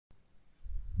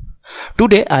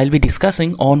Today I'll be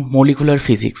discussing on molecular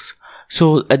physics.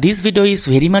 So this video is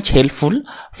very much helpful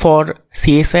for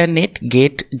CSIR NET,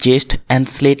 GATE, JEST and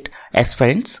SLET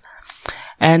aspirants.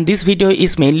 And this video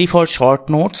is mainly for short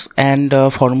notes and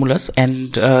formulas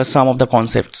and some of the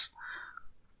concepts.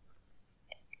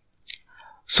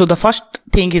 So the first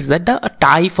thing is that the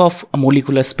type of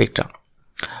molecular spectra.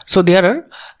 So there are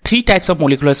three types of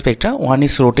molecular spectra. One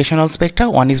is rotational spectra,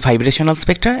 one is vibrational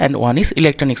spectra and one is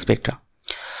electronic spectra.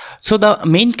 So the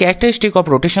main characteristic of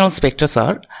rotational spectra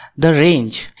are the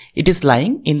range. It is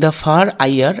lying in the far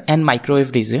IR and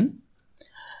microwave region.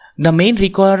 The main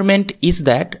requirement is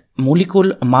that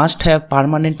molecule must have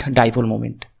permanent dipole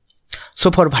moment.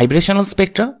 So for vibrational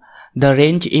spectra, the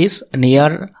range is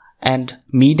near and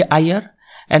mid IR,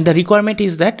 and the requirement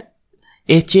is that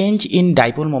a change in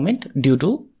dipole moment due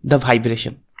to the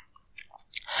vibration.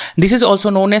 This is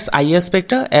also known as IR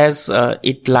spectra as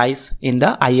it lies in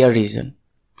the IR region.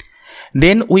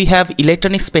 Then we have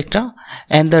electronic spectra,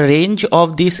 and the range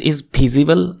of this is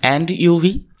visible and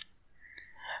UV.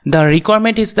 The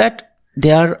requirement is that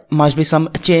there must be some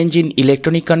change in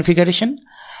electronic configuration,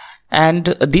 and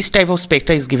this type of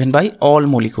spectra is given by all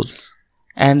molecules.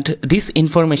 And these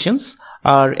informations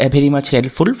are very much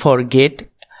helpful for GATE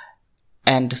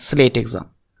and SLET exam.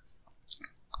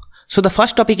 So the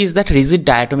first topic is that rigid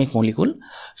diatomic molecule.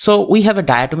 So we have a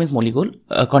diatomic molecule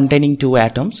containing two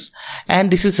atoms,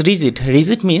 and this is rigid.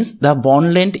 Rigid means the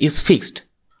bond length is fixed.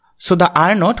 So the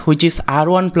R0, which is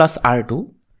R1 plus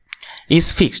R2,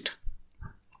 is fixed.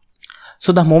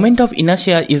 So the moment of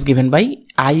inertia is given by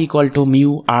I equal to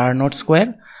mu R0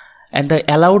 square, and the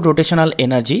allowed rotational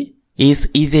energy is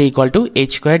Ej equal to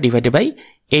h square divided by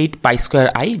 8 pi square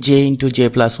I j into j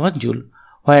plus 1 joule,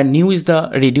 where nu is the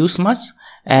reduced mass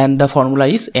and the formula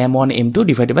is m1 m2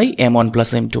 divided by m1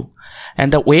 plus m2,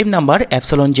 and the wave number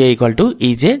epsilon j equal to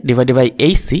Ej divided by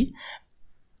Hc.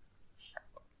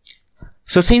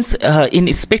 So since in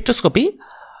spectroscopy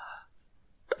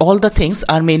all the things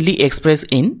are mainly expressed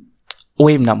in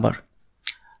wave number,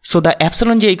 so the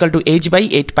epsilon j equal to h by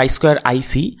 8 pi square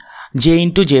Ic j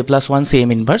into j plus 1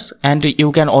 same inverse, and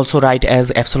you can also write as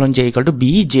epsilon j equal to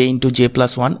b j into j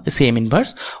plus 1 same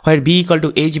inverse, where b equal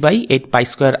to h by 8 pi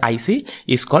square Ic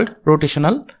is called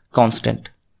rotational constant.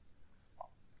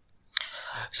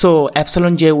 So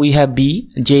epsilon j we have b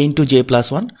j into j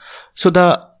plus 1. So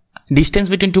the distance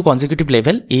between two consecutive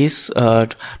level is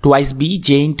twice b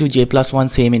j into j plus 1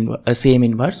 same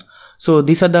inverse. So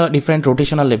these are the different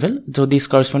rotational level. So this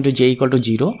corresponds to j equal to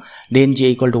 0, then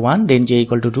j equal to 1, then j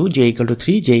equal to 2, j equal to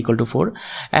 3, j equal to 4.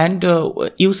 And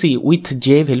you see with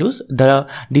j values, the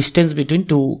distance between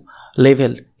two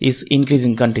level is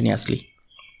increasing continuously.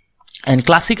 And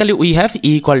classically we have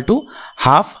E equal to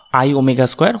half I omega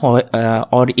square,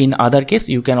 or in other case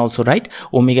you can also write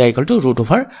omega equal to root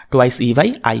over twice E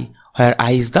by I, where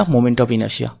I is the moment of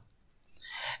inertia.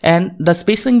 And the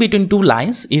spacing between two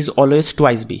lines is always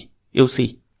twice b. You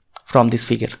see from this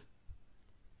figure.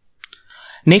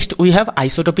 Next we have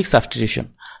isotopic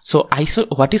substitution. So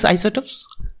what is isotopes?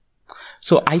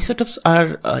 So isotopes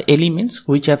are elements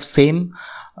which have same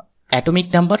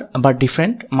atomic number but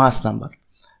different mass number.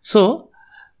 So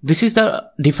this is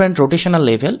the different rotational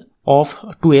level of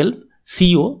 12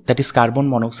 CO, that is carbon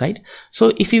monoxide.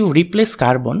 So if you replace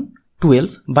carbon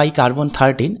 12 by carbon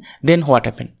 13, then what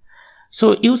happened?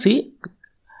 So you see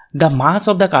the mass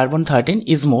of the carbon 13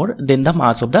 is more than the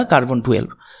mass of the carbon 12.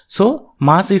 So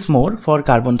mass is more for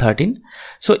carbon 13.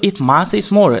 So if mass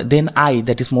is more, then I,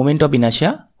 that is moment of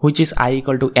inertia, which is I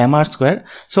equal to mr square.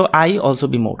 So I also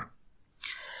be more.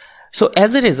 So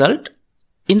as a result,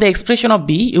 in the expression of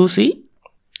B, you see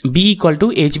B equal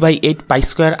to h by 8 pi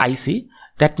square Ic.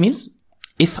 That means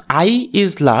if I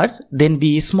is large, then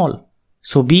B is small.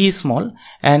 So B is small,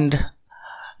 and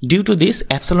due to this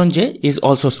epsilon j is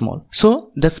also small.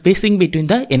 So the spacing between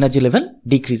the energy level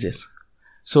decreases.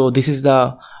 So this is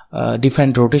the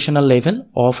different rotational level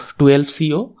of 12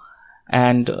 CO,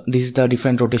 and this is the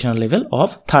different rotational level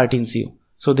of 13 CO.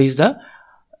 So this is the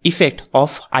effect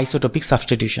of isotopic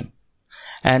substitution.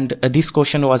 And this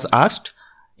question was asked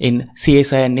in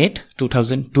CSIR NET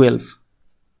 2012.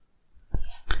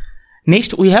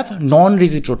 Next we have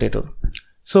non-rigid rotator.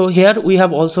 So here we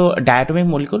have also a diatomic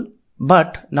molecule,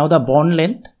 but now the bond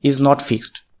length is not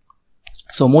fixed.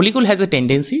 So molecule has a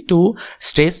tendency to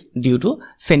stress due to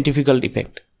centrifugal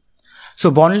defect.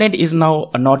 So bond length is now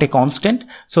not a constant.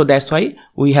 So that's why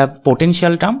we have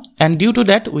potential term, and due to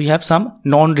that we have some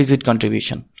non-rigid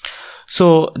contribution.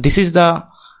 So this is the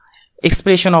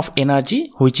expression of energy,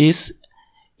 which is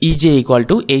Ej equal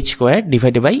to h square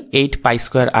divided by 8 pi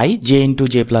square I j into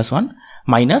j plus 1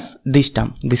 minus this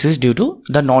term. This is due to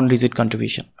the non-rigid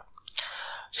contribution.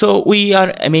 So we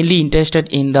are mainly interested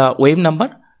in the wave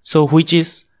number, so which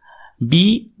is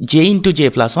B j into j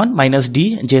plus 1 minus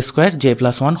D j square j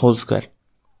plus 1 whole square,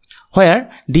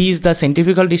 where D is the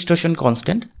centrifugal distortion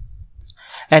constant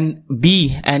and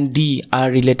B and D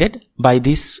are related by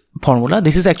this formula.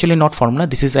 This is actually not formula,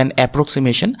 this is an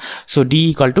approximation. So D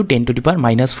equal to 10 to the power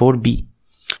minus 4B.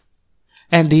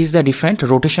 And this is the different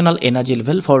rotational energy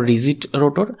level for rigid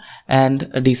rotor, and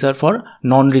these are for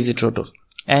non-rigid rotor.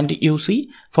 And you see,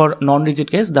 for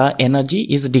non-rigid case the energy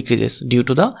is decreases due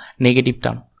to the negative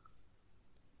term.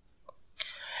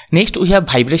 Next we have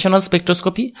vibrational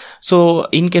spectroscopy. So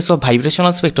in case of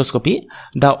vibrational spectroscopy,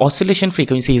 the oscillation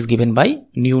frequency is given by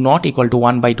nu naught equal to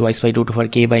 1 by twice by root over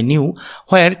k by nu,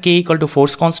 where k equal to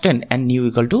force constant and nu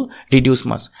equal to reduced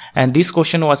mass. And this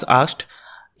question was asked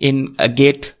in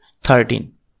GATE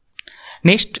 13.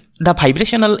 Next, the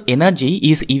vibrational energy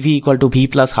is EV equal to V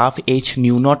plus half h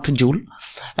nu naught joule,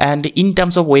 and in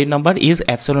terms of wave number is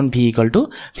epsilon V equal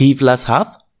to V plus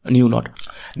half nu naught.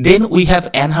 Then we have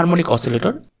anharmonic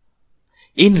oscillator.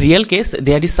 In real case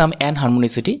there is some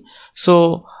anharmonicity,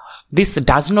 so this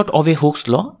does not obey Hooke's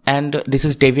law and this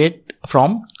is deviate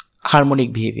from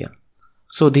harmonic behavior.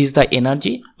 So this is the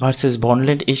energy versus bond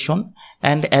length is shown,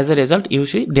 and as a result you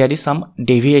see there is some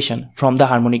deviation from the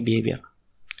harmonic behavior.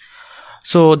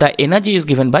 So the energy is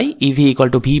given by EV equal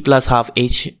to V plus half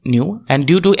h nu, and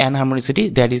due to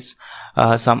anharmonicity there is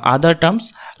some other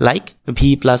terms like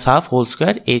V plus half whole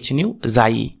square h nu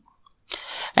xi e.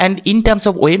 And in terms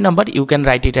of wave number you can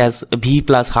write it as V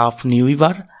plus half nu e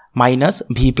bar minus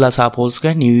V plus half whole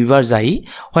square nu e bar xi e,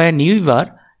 where nu e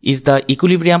bar is the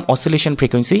equilibrium oscillation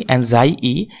frequency and xi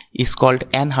e is called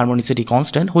anharmonicity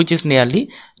constant, which is nearly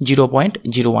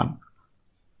 0.01.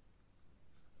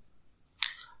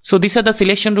 So these are the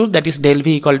selection rule, that is del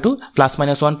V equal to plus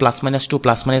minus 1 plus minus 2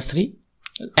 plus minus 3,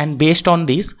 and based on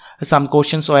these some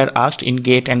questions were asked in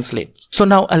GATE and SLET. So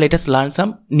now let us learn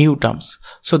some new terms.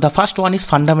 So the first one is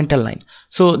fundamental line.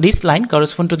 So this line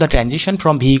corresponds to the transition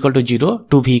from V equal to 0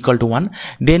 to V equal to 1.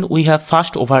 Then we have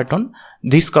first overtone.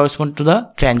 This corresponds to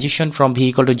the transition from V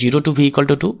equal to 0 to V equal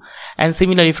to 2, and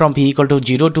similarly from V equal to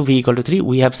 0 to V equal to 3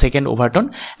 we have second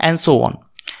overtone, and so on.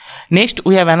 Next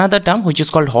we have another term which is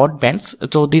called hot bands.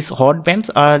 So these hot bands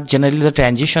are generally the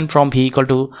transition from V equal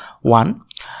to 1.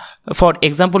 For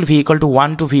example, V equal to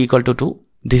 1 to V equal to 2,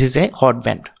 this is a hot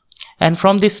band. And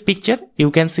from this picture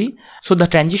you can see, so the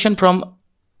transition from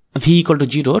V equal to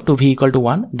 0 to V equal to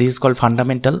 1, this is called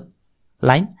fundamental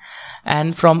line.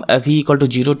 And from V equal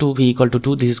to 0 to V equal to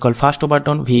 2, this is called first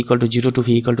overtone. V equal to 0 to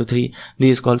V equal to 3,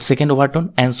 this is called second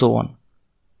overtone, and so on.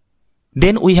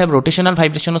 Then we have rotational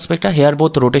vibrational spectra. Here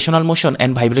both rotational motion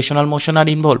and vibrational motion are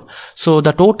involved. So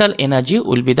the total energy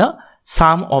will be the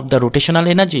sum of the rotational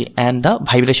energy and the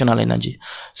vibrational energy.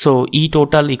 So E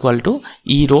total equal to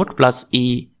E rot plus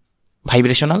E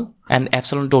vibrational, and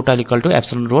epsilon total equal to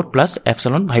epsilon rot plus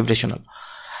epsilon vibrational.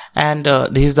 And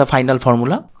this is the final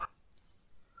formula.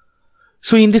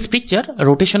 So in this picture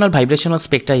rotational vibrational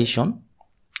spectra is shown,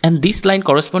 and this line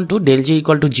corresponds to del J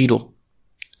equal to 0.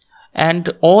 And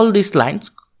all these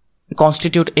lines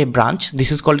constitute a branch. This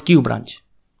is called Q branch.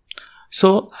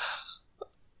 So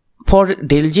for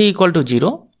del J equal to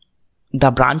 0,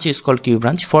 the branch is called Q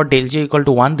branch. For del J equal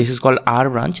to 1, this is called R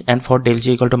branch, and for del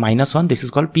J equal to minus 1, this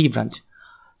is called P branch.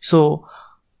 So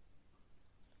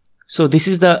this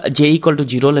is the J equal to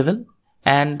 0 level,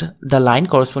 and the line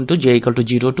corresponds to J equal to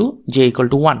 0 to J equal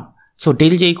to 1. So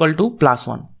del J equal to plus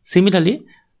 1. Similarly,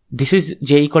 this is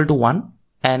J equal to 1,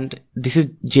 and this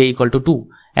is J equal to 2,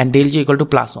 and del J equal to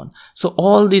plus 1. So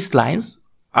all these lines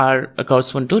are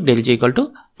correspond to del J equal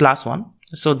to plus 1.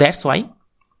 So that's why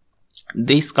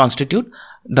this constitute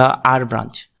the R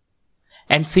branch,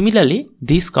 and similarly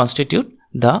this constitute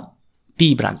the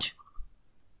P branch.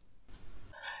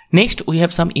 Next we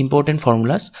have some important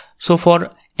formulas. So for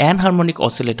anharmonic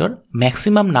oscillator,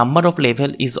 maximum number of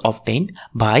level is obtained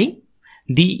by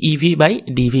dEV by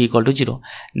dV equal to 0.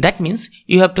 That means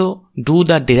you have to do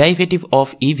the derivative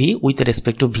of EV with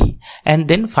respect to V and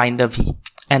then find the V.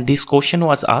 And this question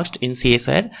was asked in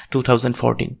CSIR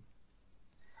 2014.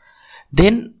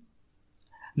 Then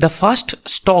the first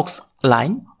Stokes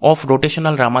line of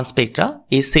rotational Raman spectra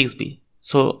is 6B.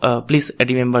 So please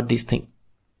remember these things.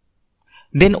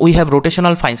 Then we have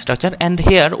rotational fine structure, and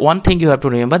here one thing you have to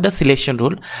remember, the selection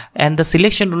rule, and the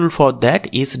selection rule for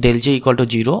that is del J equal to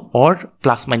 0 or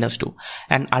plus minus 2,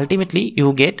 and ultimately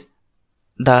you get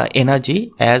the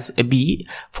energy as B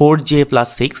 4J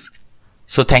plus 6.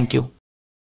 So thank you.